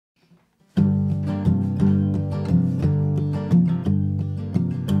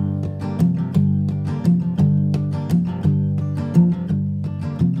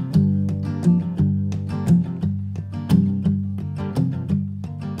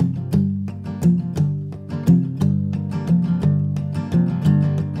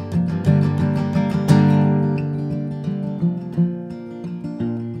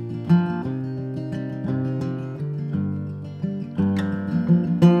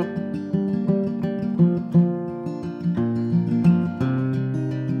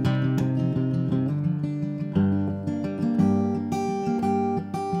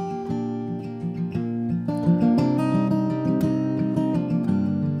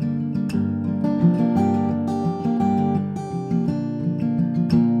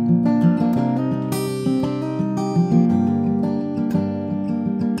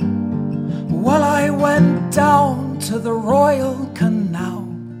to the Royal Canal,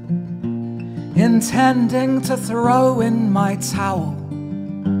 intending to throw in my towel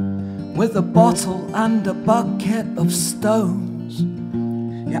with a bottle and a bucket of stones.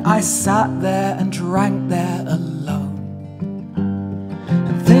 Yeah, I sat there and drank there alone,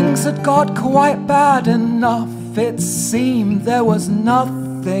 and things had got quite bad enough. It seemed there was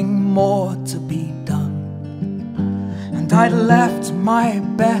nothing more to be done, and I left my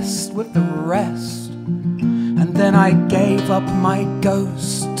best with the rest, and then I gave up my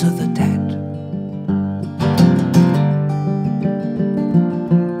ghost to the dead.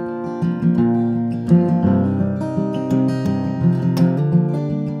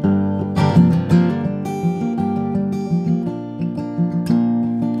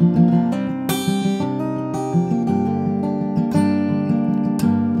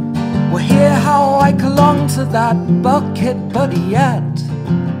 I clung to that bucket, but yet,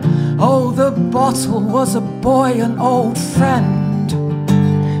 oh, the bottle was a boy, an old friend,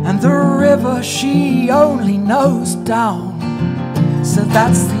 and the river she only knows down. So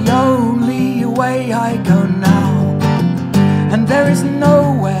that's the only way I go now, and there is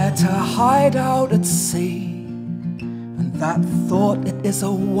nowhere to hide out at sea, and that thought, it is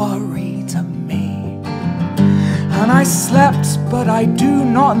a worry to me. And I slept, but I do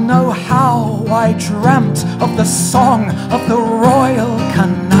not know how. I dreamt of the song of the Royal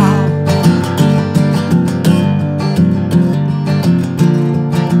Canal.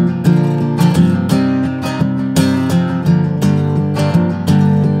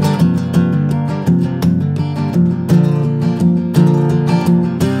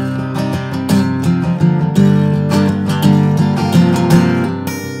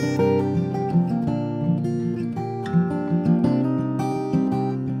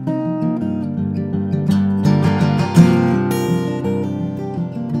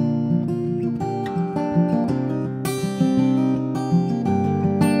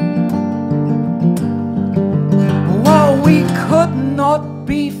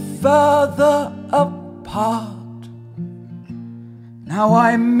 Further apart. Now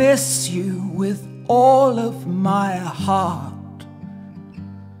I miss you with all of my heart,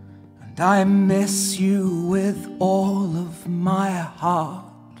 and I miss you with all of my heart,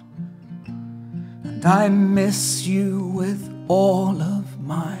 and I miss you with all of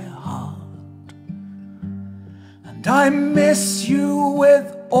my heart, and I miss you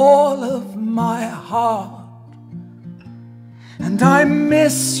with all of my heart. And I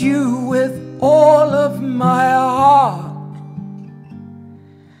miss you with all of my heart.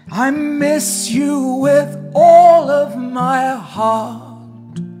 I miss you with all of my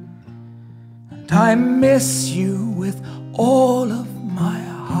heart. And I miss you with all of